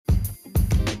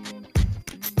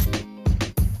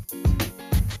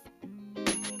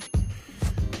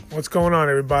What's going on,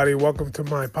 everybody? Welcome to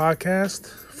my podcast,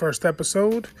 first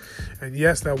episode. And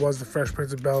yes, that was the Fresh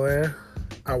Prince of Bel-Air.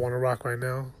 I Want to Rock Right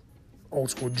Now. Old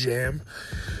school jam.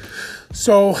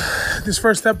 So, this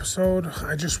first episode,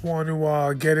 I just want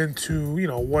to get into,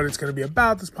 what it's going to be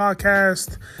about, this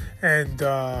podcast, and,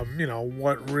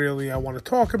 what really I want to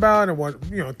talk about, and what,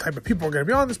 type of people are going to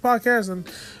be on this podcast, and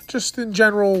just in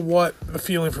general, what the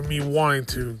feeling for me wanting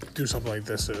to do something like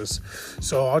this is.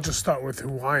 So, I'll just start with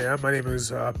who I am. My name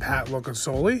is Pat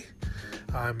Loconsoli.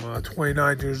 I'm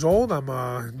 29 years old. I'm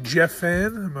a Jeff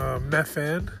fan. I'm a Met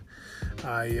fan.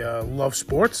 I love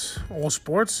sports, all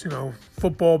sports,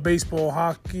 football, baseball,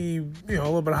 hockey, a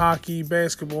little bit of hockey,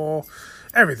 basketball,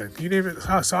 everything. You name it,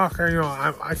 soccer,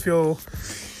 I feel,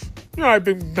 I've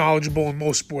been knowledgeable in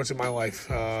most sports in my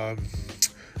life. I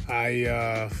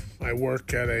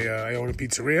work at I own a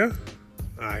pizzeria.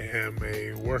 I am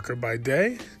a worker by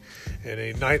day and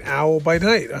a night owl by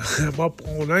night. I'm up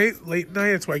all night, late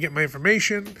night. That's where I get my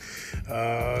information.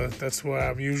 That's where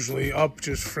I'm usually up,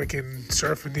 just freaking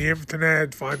surfing the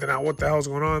internet, finding out what the hell's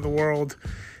going on in the world.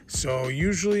 So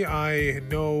usually I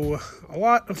know a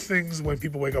lot of things when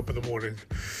people wake up in the morning.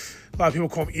 A lot of people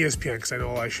call me ESPN because I know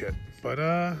a lot of shit. But,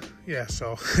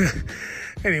 so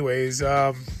anyways,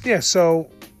 so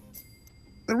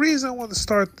the reason I want to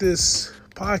start this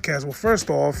podcast, well, first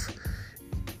off,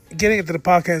 getting into the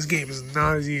podcast game is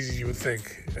not as easy as you would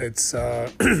think. It's,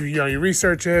 you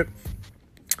research it.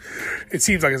 It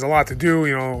seems like there's a lot to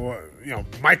do,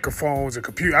 microphones and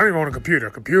computer. I don't even own a computer.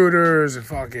 Computers and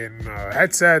fucking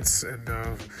headsets. And,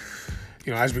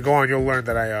 as we go on, you'll learn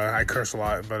that I curse a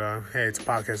lot. But, hey, it's a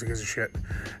podcast. Who gives a shit?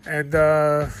 And,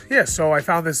 so I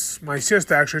found this. My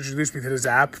sister actually introduced me to this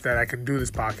app that I can do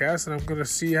this podcast. And I'm going to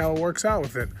see how it works out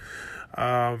with it.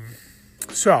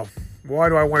 So, why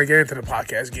do I want to get into the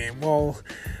podcast game? Well,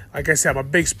 like I said, I'm a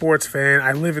big sports fan.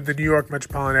 I live in the New York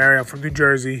metropolitan area. I'm from New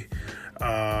Jersey.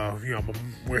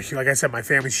 Like I said, my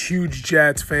family's huge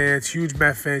Jets fans, huge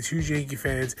Met fans, huge Yankee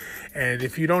fans. And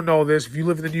if you don't know this, if you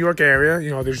live in the New York area,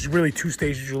 there's really two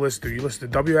stations you listen to. You listen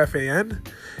to WFAN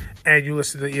and you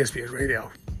listen to ESPN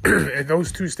Radio. And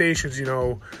those two stations,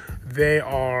 they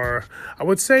are, I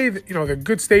would say, they're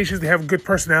good stations. They have good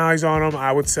personalities on them.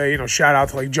 I would say, shout out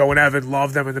to like Joe and Evan.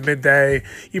 Love them in the midday,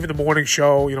 even the morning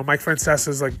show. Mike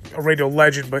Francesa's like a radio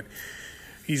legend, but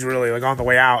he's really like on the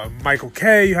way out. And Michael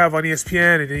Kay you have on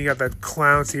ESPN, and then you got that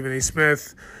clown Stephen A.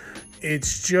 Smith.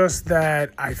 It's just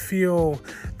that I feel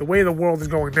the way the world is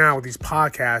going now with these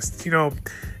podcasts,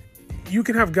 you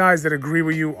can have guys that agree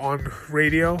with you on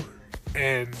radio.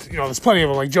 And, there's plenty of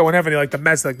them, like Joe and Evan, like the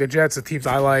Mets, like the Jets, the teams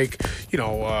I like,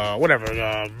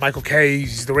 whatever. Michael Kay,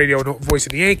 he's the radio voice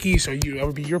of the Yankees, so that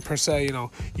would be your per se,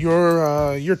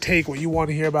 your take, what you want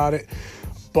to hear about it.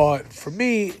 But for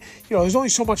me, there's only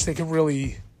so much they can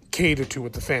really cater to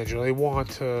with the fans. They want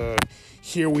to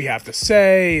hear what we have to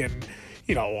say and,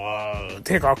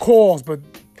 take our calls, but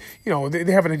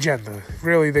they have an agenda.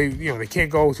 Really, they can't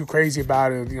go too crazy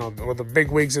about it, or the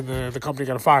big wigs in the company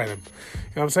got to fire them.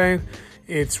 You know what I'm saying?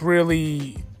 It's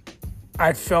really,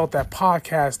 I felt that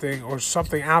podcasting or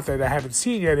something out there that I haven't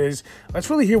seen yet is, let's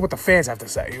really hear what the fans have to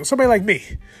say. Somebody like me,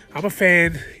 I'm a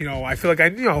fan, I feel like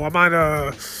I'm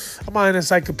on an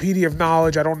encyclopedia of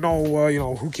knowledge. I don't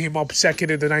know, who came up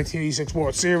second in the 1986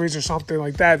 World Series or something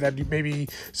like that maybe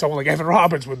someone like Evan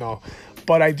Roberts would know.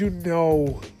 But I do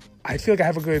know, I feel like I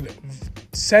have a good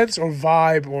sense or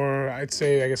vibe, or I'd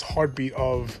say, heartbeat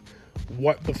of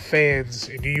what the fans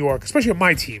in New York, especially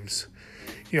my teams,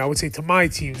 I would say to my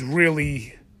teams,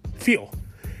 really feel.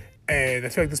 And I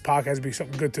feel like this podcast would be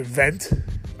something good to vent.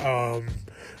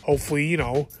 Hopefully,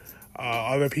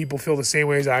 other people feel the same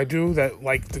way as I do, that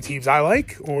like the teams I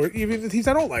like, or even the teams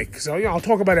I don't like. So, I'll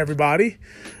talk about everybody.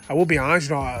 I will be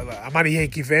honest, I'm not a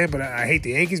Yankee fan, but I hate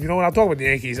the Yankees. You know what? I'll talk about the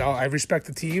Yankees. I respect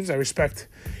the teams. I respect,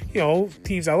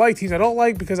 teams I like, teams I don't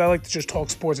like, because I like to just talk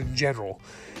sports in general.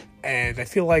 And I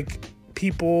feel like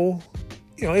people,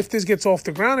 if this gets off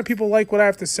the ground and people like what I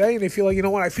have to say, and they feel like,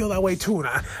 I feel that way too, and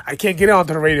I can't get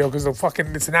onto the radio because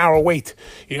it's an hour wait,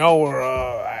 or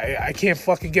I can't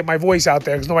fucking get my voice out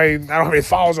there because I don't have any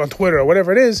followers on Twitter or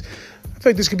whatever it is. I feel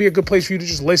like this could be a good place for you to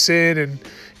just listen and,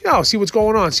 see what's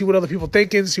going on, see what other people are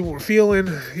thinking, see what we're feeling.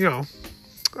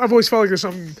 I've always felt like there's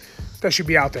something that should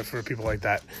be out there for people like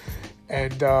that.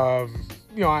 And, I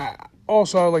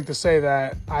like to say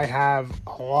that I have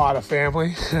a lot of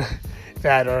family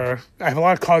I have a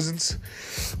lot of cousins.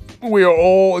 We are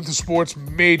all into sports,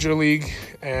 major league.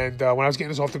 And when I was getting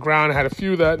this off the ground, I had a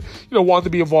few that, wanted to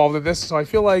be involved in this. So I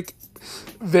feel like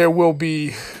there will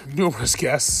be numerous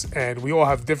guests, and we all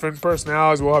have different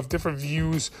personalities. We all have different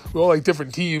views. We all like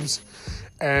different teams.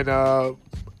 And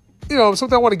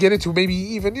something I want to get into. Maybe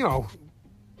even,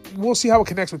 we'll see how it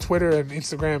connects with Twitter and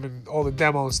Instagram and all the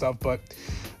demo and stuff. But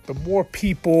the more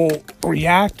people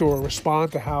react or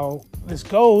respond to how this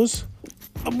goes,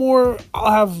 the more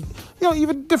I'll have,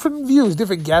 even different views,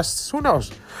 different guests. Who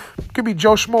knows? It could be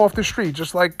Joe Schmo off the street,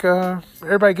 just like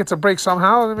everybody gets a break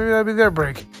somehow, and maybe that'll be their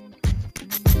break.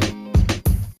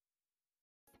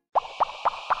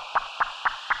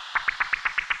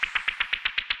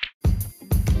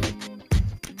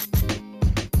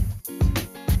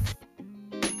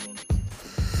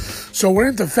 So we're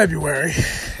into February,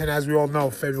 and as we all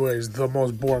know, February is the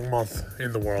most boring month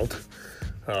in the world.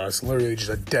 It's literally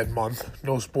just a dead month.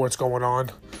 No sports going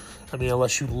on. I mean,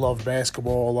 unless you love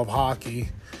basketball, love hockey.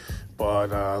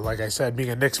 But like I said, being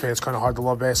a Knicks fan, it's kind of hard to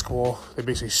love basketball. They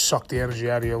basically suck the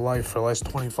energy out of your life for the last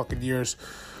 20 fucking years.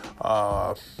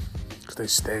 Because they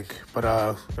stink. But,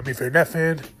 if you're a Net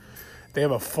fan, they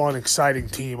have a fun, exciting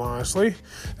team, honestly.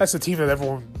 That's the team that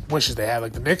everyone wishes they had,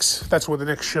 like the Knicks. That's what the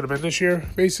Knicks should have been this year,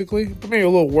 basically. But maybe a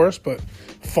little worse, but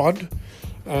fun.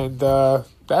 And that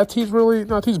team's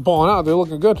team's balling out. They're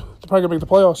looking good. They're probably going to make the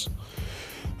playoffs.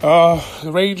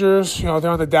 The Rangers, they're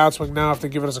on the downswing now after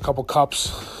giving us a couple cups.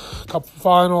 Cup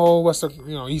final,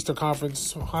 Eastern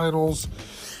Conference finals.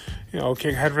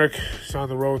 King Henrik is on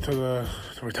the road to the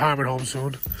retirement home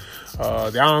soon.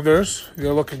 The Islanders,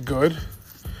 they're looking good.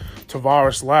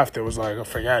 Tavares left. It was like, oh,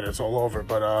 forget it, it's all over.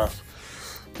 But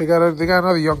they got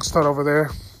another young stud over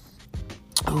there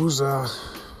whose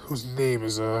name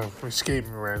is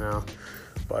escaping me right now.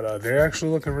 But they're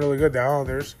actually looking really good, the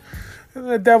Islanders. And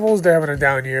the Devils, they're having a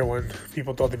down year when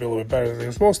people thought they'd be a little bit better than they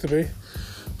were supposed to be.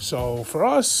 So for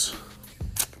us,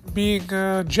 being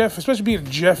especially being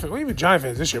Jeff, well, even Giant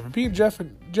fans this year, but being Jeff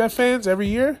fans every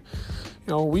year,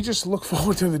 we just look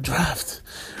forward to the draft.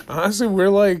 Honestly, we're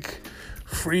like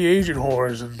free agent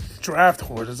whores and draft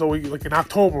whores. And so like in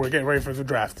October, we're getting ready for the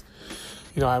draft.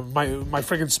 My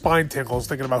freaking spine tinkles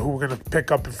thinking about who we're going to pick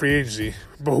up in free agency,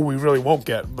 but who we really won't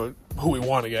get, but who we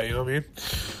want to get, you know what I mean?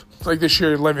 Like this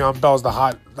year, Le'Veon Bell's the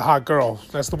hot girl.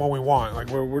 That's the one we want.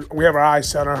 Like we have our eyes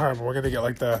set on her, but we're gonna get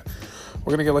like the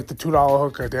 $2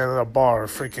 hooker at the end of the bar. Or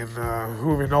freaking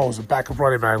who even knows, a backup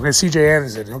running back. We're gonna C.J.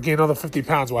 Anderson. He'll gain another 50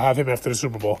 pounds. We'll have him after the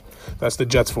Super Bowl. That's the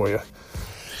Jets for you.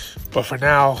 But for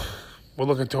now, we're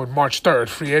looking toward March 3rd,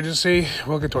 free agency.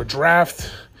 We're looking toward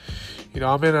draft.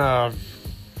 I'm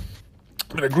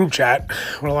in a group chat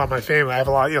with a lot of my family. I have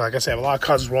a lot, like I said, I have a lot of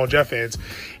cousins. We're all Jeff fans,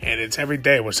 and it's every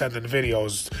day we're sending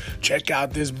videos. Check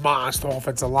out this monster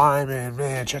offensive lineman,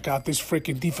 man. Check out this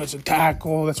freaking defensive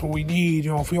tackle. That's what we need.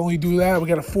 If we only do that, we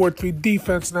got a 4-3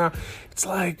 defense now. It's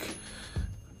like,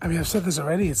 I've said this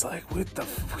already. It's like, what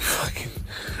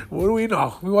do we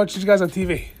know? We watch these guys on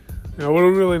TV. What do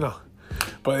we really know?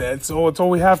 But it's all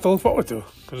we have to look forward to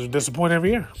because we're disappointed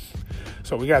every year.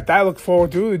 So we got that to look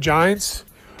forward to. The Giants,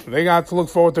 they got to look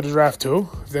forward to the draft too.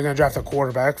 They're going to draft a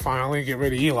quarterback finally and get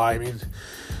rid of Eli.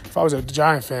 If I was a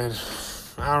Giant fan,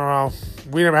 I don't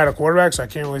know. We never had a quarterback, so I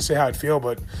can't really say how I'd feel.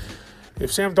 But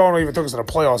if Sam Darnold even took us to the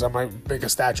playoffs, I might make a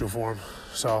statue for him.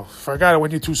 So for a guy that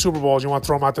win you 2 Super Bowls, you want to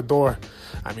throw him out the door.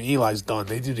 Eli's done.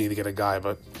 They do need to get a guy,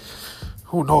 but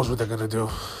who knows what they're going to do.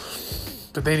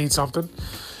 But they need something.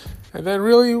 And then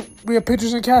really, we have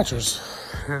pitchers and catchers.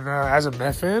 And as a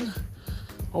Met fan,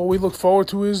 all we look forward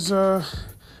to is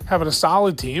having a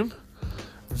solid team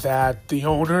that the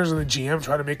owners and the GM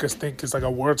try to make us think is like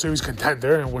a World Series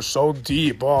contender, and we're so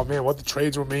deep. Oh, man, what the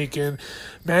trades we're making.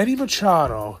 Manny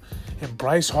Machado and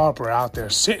Bryce Harper out there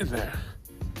sitting there.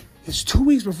 It's 2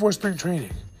 weeks before spring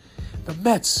training. The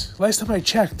Mets, last time I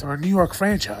checked, are a New York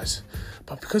franchise.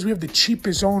 But because we have the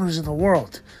cheapest owners in the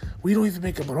world, we don't even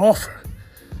make them an offer.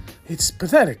 It's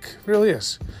pathetic. It really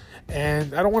is.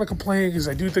 And I don't want to complain because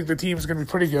I do think the team is going to be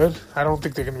pretty good. I don't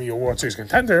think they're going to be a World Series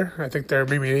contender. I think they're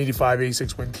maybe an 85,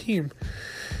 86 win team.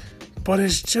 But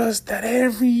it's just that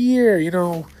every year,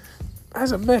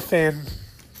 as a Met fan,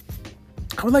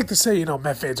 I would like to say,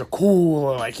 Met fans are cool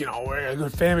or we're a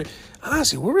good family.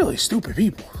 Honestly, we're really stupid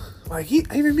people.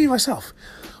 Even me, myself.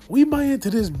 We buy into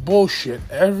this bullshit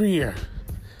every year.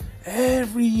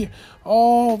 Every year.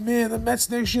 Oh, man, the Mets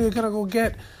next year, they're going to go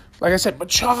get, like I said,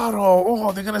 Machado.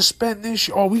 Oh, they're going to spend this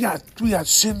year. Oh, we got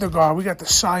Syndergaard. We got the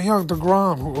Cy Young,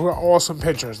 DeGrom, who are awesome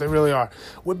pitchers. They really are.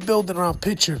 We're building around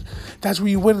pitching. That's where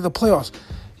you win in the playoffs.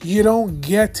 You don't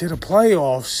get to the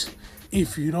playoffs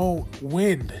if you don't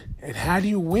win. And how do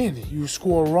you win? You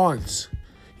score runs.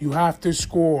 You have to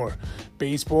score.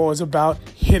 Baseball is about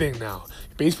hitting now.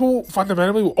 Baseball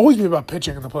fundamentally will always be about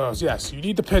pitching in the playoffs. Yes, you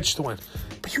need to pitch to win,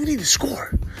 but you need to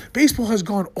score. Baseball has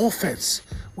gone offense.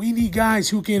 We need guys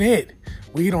who can hit.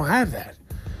 We don't have that.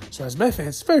 So as Met fans,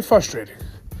 it's very frustrating.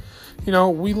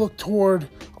 we look toward,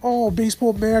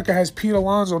 Baseball America has Pete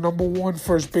Alonso, number one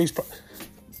first base.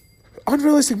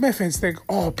 Unrealistic Met fans think,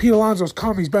 Pete Alonso's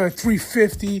coming. He's batting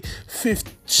 350,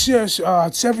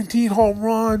 17 home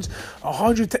runs,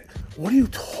 100. What are you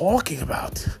talking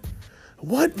about?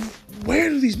 Where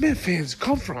do these Met fans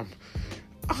come from?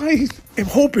 I am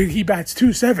hoping he bats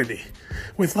 270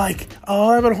 with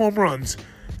 11 home runs.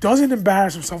 Doesn't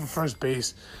embarrass himself at first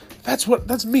base.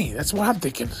 That's me. That's what I'm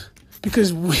thinking.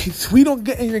 Because we don't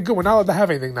get anything good. We're not allowed to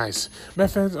have anything nice. Met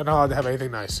fans are not allowed to have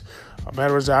anything nice.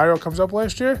 Matt Rosario comes up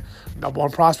last year, number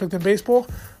one prospect in baseball.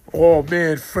 Oh,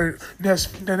 man,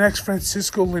 the next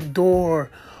Francisco Lindor.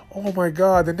 Oh, my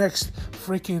God, the next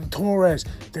freaking Torres.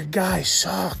 The guy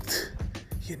sucked.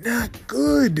 You're not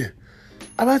good.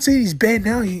 I'm not saying he's bad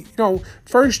now.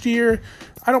 First year,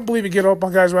 I don't believe he get up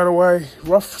on guys right away.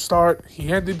 Rough start.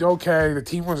 He ended okay. The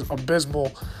team was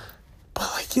abysmal.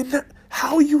 But,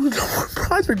 how are you a number one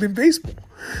prospect in baseball?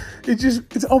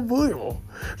 It's unbelievable.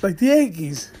 The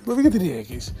Yankees, let me get to the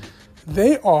Yankees.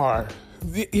 The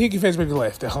Yankee fans make me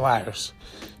laugh. They're hilarious.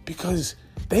 Because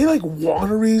they,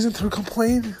 want a reason to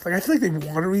complain. I feel like they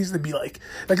want a reason to be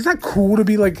it's not cool to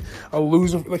be, a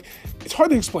loser. It's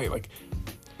hard to explain.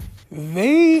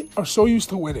 They are so used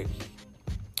to winning.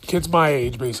 Kids my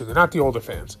age, basically, not the older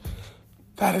fans.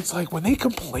 That it's when they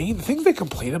complain, the things they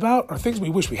complain about are things we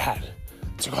wish we had.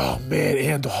 It's oh man,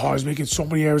 Andujar's making so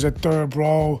many errors at third,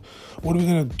 bro. What are we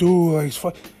gonna do?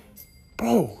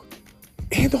 Bro,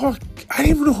 Andujar, I didn't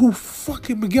even know who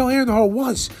fucking Miguel Andujar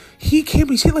was. He's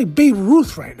hitting like Babe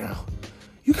Ruth right now.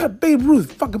 You got Babe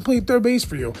Ruth fucking playing third base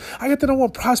for you. I got the number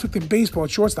one prospect in baseball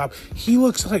at shortstop. He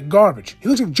looks like garbage. He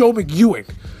looks like Joe McEwing.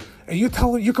 And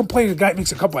you're complaining a guy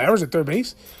makes a couple of errors at third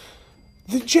base?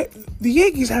 The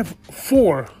Yankees have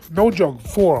four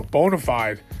bona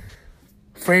fide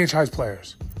franchise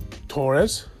players.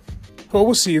 Torres, who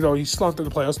we'll see though, he's slumped in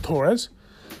the playoffs. Torres,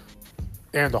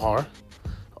 Andujar.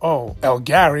 El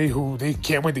Gary, who they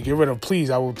can't wait to get rid of. Please,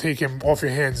 I will take him off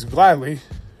your hands gladly.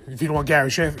 If you don't want Gary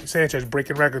Sanchez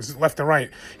breaking records left and right,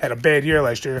 had a bad year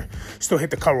last year, still hit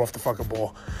the cover off the fucking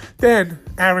ball. Then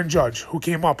Aaron Judge, who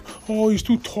came up. He's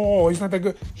too tall. He's not that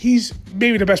good. He's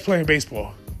maybe the best player in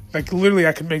baseball. Literally,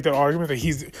 I can make that argument that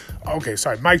he's... Okay,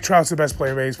 sorry. Mike Trout's the best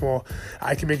player in baseball.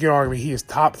 I can make an argument he is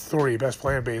top 3 best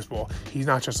player in baseball. He's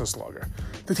not just a slugger.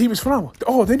 The team is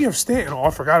phenomenal. Then you have Stanton. I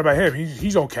forgot about him.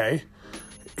 He's okay.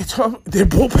 Their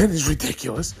bullpen is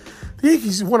ridiculous. The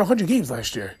Yankees won 100 games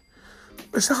last year.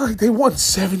 It's not like they won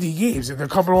 70 games and they're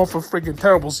coming off a freaking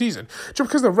terrible season. Just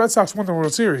because the Red Sox won the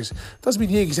World Series doesn't mean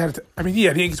the Yankees had it. The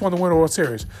Yankees won the World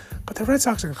Series. But the Red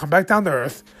Sox are going to come back down to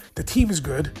earth. The team is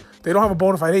good. They don't have a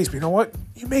bona fide ace, but you know what?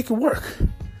 You make it work.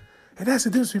 And that's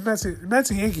the difference between Mets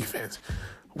and Yankee fans.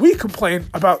 We complain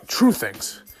about true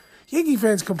things. Yankee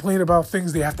fans complain about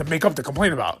things they have to make up to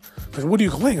complain about. Because what do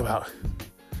you complain about?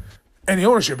 And the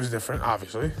ownership is different,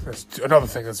 obviously. That's another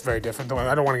thing that's very different.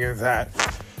 I don't want to get into that.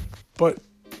 But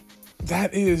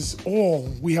that is all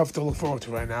we have to look forward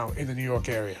to right now in the New York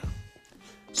area.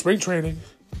 Spring training.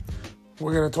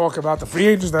 We're going to talk about the free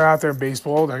agents that are out there in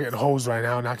baseball. They're getting hosed right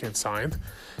now, not getting signed.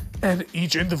 And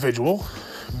each individual,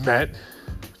 Met,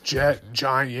 Jet,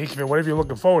 Giant, Yankee fan, whatever you're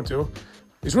looking forward to,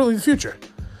 is really the future.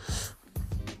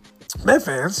 Met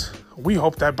fans, we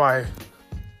hope that by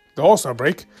the All-Star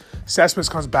break, Cespedes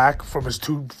comes back from his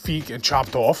 2 feet and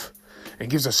chopped off and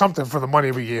gives us something for the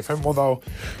money we gave him. Although,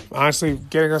 honestly,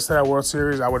 getting us to that World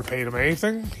Series, I would have paid him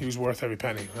anything. He was worth every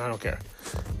penny. I don't care.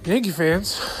 Yankee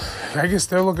fans, I guess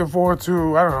they're looking forward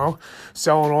to,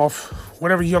 selling off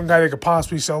whatever young guy they could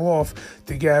possibly sell off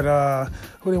to get,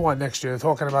 who do they want next year? They're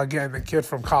talking about getting the kid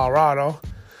from Colorado.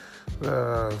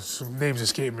 Some names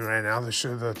escape me right now.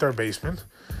 The third baseman.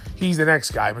 He's the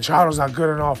next guy. Machado's not good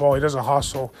enough. He doesn't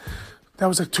hustle. That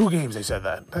was 2 games they said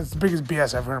that. That's the biggest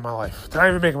BS I've heard in my life. They're not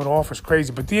even making him an offer. It's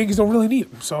crazy. But the Yankees don't really need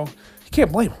him. So you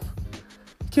can't blame him.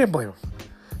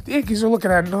 The Yankees are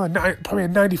looking at probably a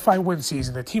 95-win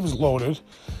season. Their team is loaded.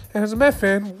 And as a Met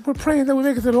fan, we're praying that we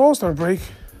make it to the All-Star break.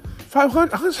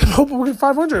 500. I'm hoping we get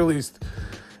 500 at least.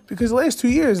 Because the last 2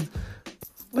 years,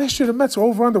 last year the Mets were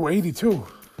over-under were 82.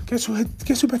 Guess who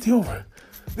bet the over?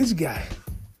 This guy.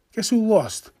 Guess who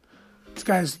lost?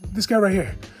 This guy right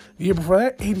here. The year before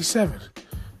that, 87.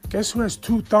 Guess who has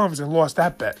 2 thumbs and lost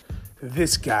that bet?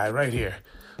 This guy right here.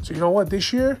 So you know what?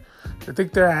 This year, I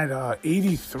think they're at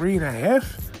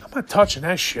 83.5. I'm not touching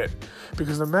that shit.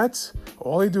 Because the Mets,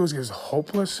 all they do is give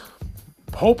hopeless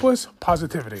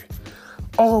positivity.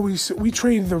 We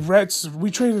traded the Reds. We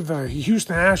traded the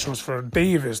Houston Astros for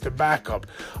Davis, the backup.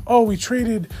 We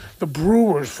traded the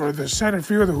Brewers for the center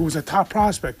fielder who was a top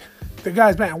prospect. The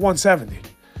guy's batting 170.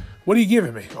 What are you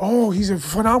giving me? Oh, he's a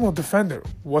phenomenal defender.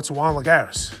 What's Juan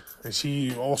Lagares? Is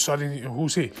he all of a sudden,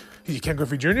 who's he? He's Ken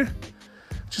Griffey Jr.?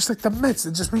 Just like the Mets,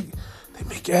 they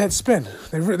make your head spin.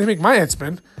 They make my head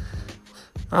spin.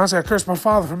 Honestly, I curse my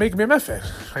father for making me a Met fan.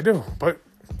 I do, but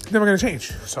it's never going to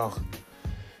change. So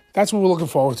that's what we're looking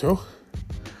forward to.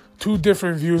 Two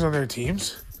different views on their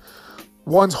teams.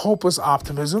 One's hopeless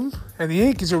optimism, and the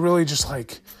Yankees are really just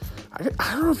like, I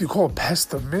don't know if you call it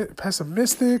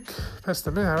pessimistic,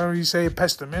 however you say it,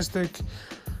 pessimistic,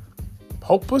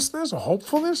 hopelessness or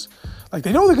hopefulness. Like,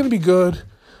 they know they're going to be good,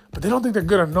 but they don't think they're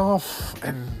good enough,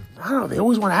 and I don't know, they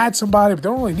always want to add somebody, but they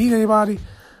don't really need anybody.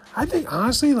 I think,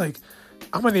 honestly, like,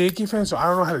 I'm a Yankee fan, so I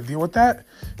don't know how to deal with that,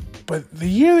 but the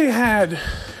year they had,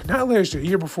 not last year, the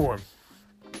year before,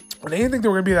 when they didn't think they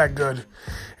were going to be that good,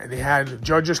 and they had,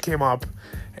 Judge just came up,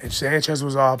 and Sanchez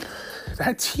was up,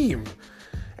 that team,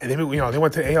 and they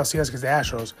went to ALCS against the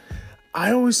Astros.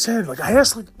 I always said, like, I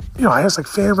asked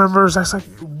fan members,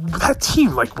 that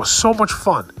team, like, was so much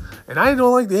fun. And I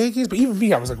don't like the Yankees, but even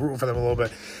me, I was, like, rooting for them a little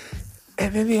bit.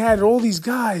 And then they had all these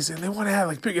guys, and they want to have,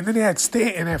 like, big, and then they had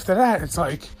Stanton after that. It's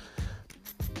like,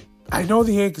 I know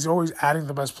the Yankees are always adding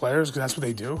the best players, because that's what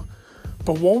they do.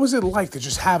 But what was it like to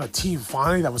just have a team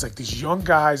finally that was, like, these young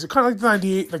guys, kind of like the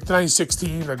 98, like the 96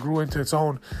 team that grew into its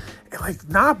own, and, like,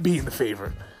 not being the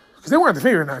favorite. Because they weren't the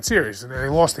favorite in that series, and they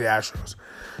lost the Astros.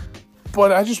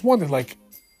 But I just wondered, like,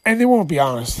 and they won't be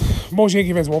honest. Most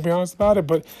Yankee fans won't be honest about it,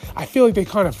 but I feel like they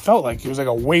kind of felt like it was like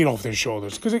a weight off their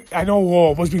shoulders. Because I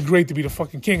know, it must be great to be the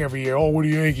fucking king every year. Oh, what are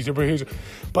the Yankees? Everybody hates it.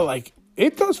 But, like,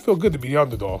 it does feel good to be the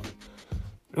underdog.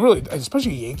 Really,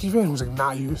 especially a Yankee fan who's, like,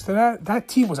 not used to that. That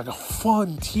team was, like, a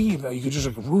fun team that you could just,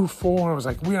 like, root for. It was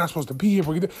like, we're not supposed to be here.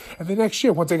 And the next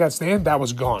year, once they got Stan, that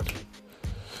was gone.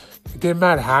 It didn't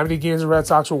matter how many games the Red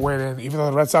Sox were winning, even though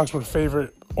the Red Sox were the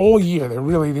favorite all year.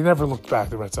 They never looked back,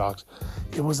 the Red Sox.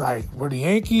 It was like, we're the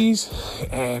Yankees,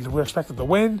 and we're expected to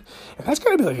win. And that's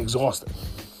got to be, like, exhausting.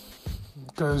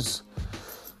 Because,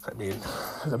 I mean,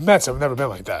 the Mets have never been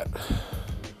like that.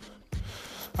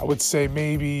 I would say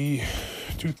maybe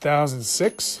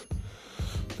 2006,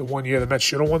 the one year the Mets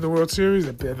should have won the World Series.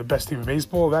 They had the best team in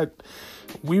baseball.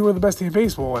 We were the best team in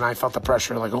baseball, and I felt the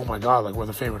pressure, like, oh, my God, like, we're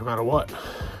the favorite no matter what.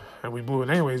 And we blew it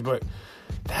anyways, but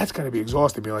that's got to be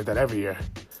exhausting being like that every year.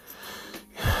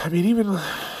 I mean, even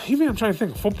I'm trying to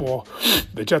think of football,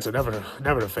 the Jets are never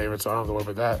the favorite, so I don't have to worry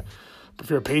about that. But if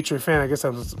you're a Patriot fan, I guess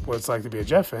that's what it's like to be a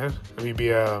Jet fan. Be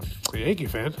a Yankee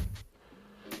fan.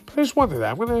 But I just wonder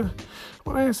that. I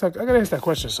gotta ask that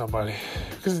question to somebody.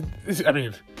 Because,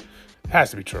 it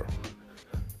has to be true.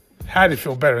 How did it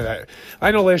feel better that I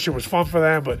know last year was fun for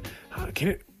them, but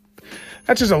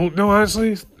that's just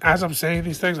honestly, as I'm saying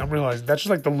these things, I'm realizing that's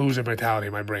just like the loser mentality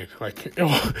in my brain. Like,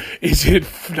 is it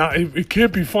not? It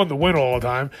can't be fun to win all the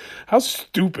time. How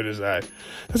stupid is that?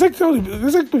 It's like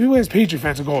people as Patriot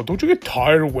fans go, don't you get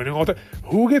tired of winning all the time?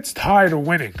 Who gets tired of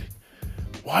winning?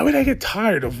 Why would I get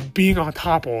tired of being on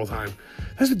top all the time?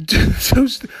 It's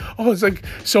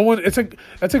like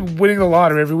that's like winning the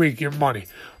lottery every week. Your money.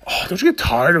 Oh, don't you get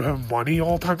tired of having money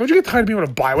all the time? Don't you get tired of being able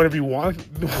to buy whatever you want?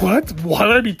 What? Why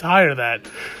would I be tired of that?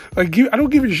 Like, I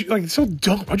don't give a shit. Like, it's so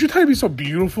dumb. Aren't you tired of being so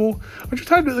beautiful? Aren't you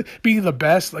tired of, like, being the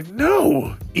best? Like,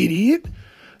 no, idiot.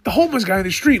 The homeless guy in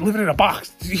the street living in a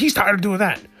box, he's tired of doing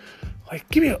that. Like,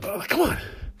 come on.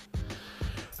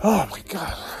 Oh, my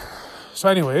God. So,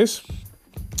 anyways,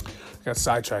 I got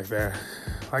sidetracked there.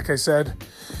 Like I said,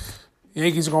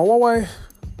 Yankees are going one way,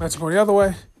 Mets are going the other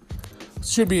way. It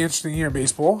should be an interesting year in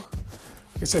baseball.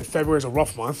 Like I said, February is a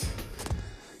rough month.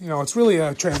 It's really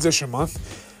a transition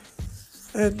month.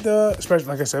 And especially,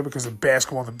 like I said, because the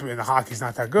basketball and the hockey's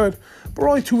not that good. But we're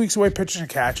only 2 weeks away, pitchers and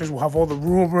catchers. We'll have all the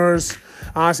rumors.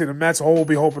 Honestly, the Mets, all we'll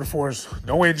be hoping for is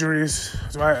no injuries.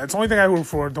 That's the only thing I root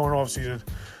for during offseason.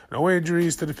 No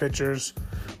injuries to the pitchers.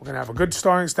 We're going to have a good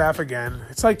starting staff again.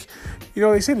 It's like,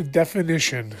 they say the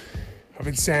definition of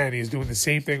insanity is doing the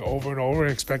same thing over and over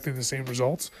and expecting the same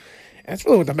results. And that's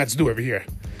really what the Mets do every year,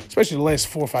 especially the last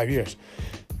 4 or 5 years.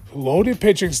 Loaded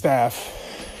pitching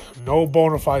staff, no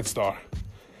bona fide star.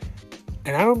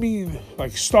 And I don't mean,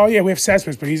 like, star, yeah, we have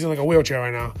Cespedes, but he's in, like, a wheelchair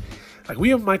right now. Like, we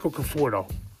have Michael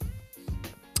Conforto.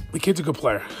 The kid's a good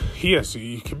player. He is.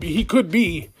 He could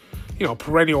be,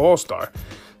 perennial all-star.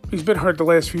 He's been hurt the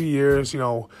last few years. In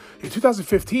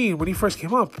 2015, when he first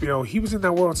came up, he was in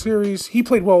that World Series. He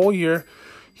played well all year.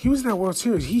 He was in that World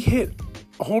Series. He hit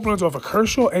home runs off of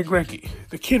Kershaw and Greinke.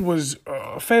 The kid was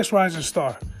a fast rising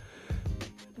star.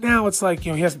 Now it's like,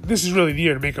 this is really the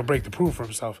year to make or break to prove for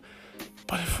himself.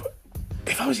 But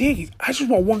if I was Yankees, I just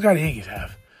want one guy the Yankees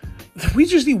have. We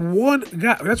just need one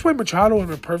guy. That's why Machado would have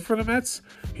been perfect for the Mets.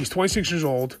 He's 26 years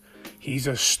old. He's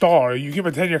a star. You give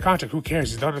him a 10-year contract, who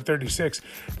cares? He's done at 36.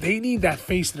 They need that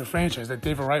face in the franchise that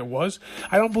David Wright was.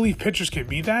 I don't believe pitchers can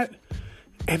be that,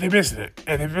 and they're missing it.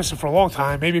 And they've missed it for a long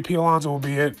time. Maybe Pete Alonso will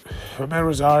be it. Matt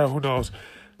Rosario, who knows?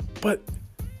 But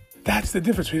that's the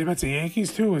difference between the Mets and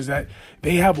Yankees, too, is that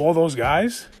they have all those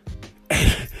guys,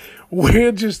 and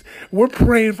we're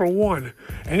praying for one,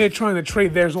 and they're trying to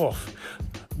trade theirs off.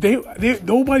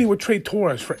 Nobody would trade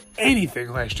Torres for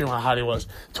anything last year on how he was.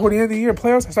 Toward the end of the year,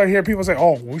 playoffs, I started hearing people say,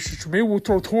 "Oh, maybe we'll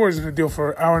throw Torres in the deal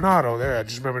for Arenado." There, I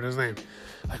just remembered his name.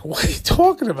 Like, what are you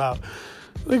talking about?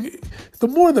 Like, the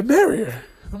more the merrier.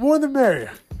 The more the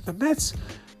merrier. The Mets,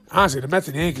 honestly, the Mets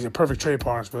and the Yankees are perfect trade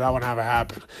partners, but that would never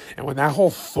happen. And when that whole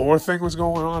Thor thing was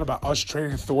going on about us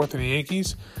trading Thor to the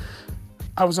Yankees,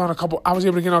 I was able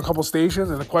to get on a couple stations,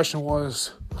 and the question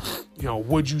was,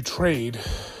 would you trade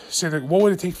Syndergaard? What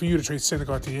would it take for you to trade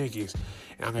Syndergaard to the Yankees?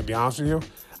 And I'm going to be honest with you,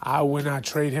 I would not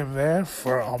trade him there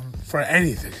for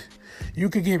anything. You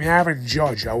could give me Aaron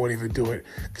Judge, I wouldn't even do it.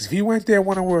 Because if he went there and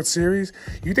won a World Series,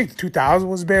 you think 2000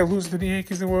 was bad losing to the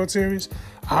Yankees in the World Series?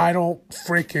 I don't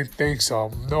freaking think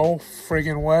so. No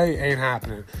freaking way. Ain't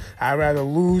happening. I'd rather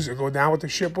lose and go down with the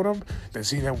ship with them than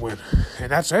see them win.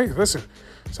 And that's, hey, listen,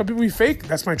 some people be fake.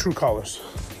 That's my true colors.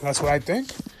 That's what I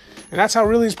think. And that's how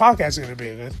really this podcast is going to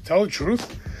be. Man. Tell the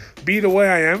truth. Be the way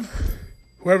I am.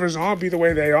 Whoever's on, be the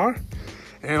way they are.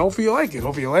 And hopefully you like it.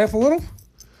 Hopefully you laugh a little.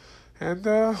 And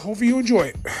hopefully you enjoy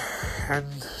it. And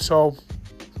so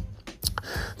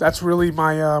that's really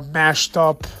my mashed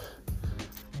up,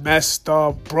 messed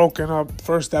up, broken up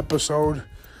first episode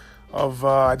of,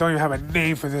 I don't even have a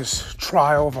name for this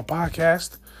trial of a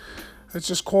podcast. Let's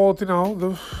just call it,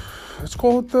 the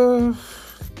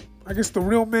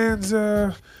real man's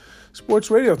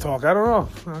sports radio talk. I don't know.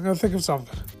 I'm going to think of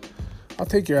something. I'll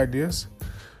take your ideas.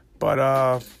 But,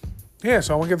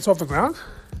 so I want to get this off the ground.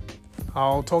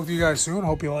 I'll talk to you guys soon.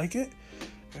 Hope you like it.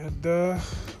 And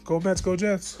go Mets, go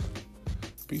Jets.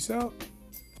 Peace out.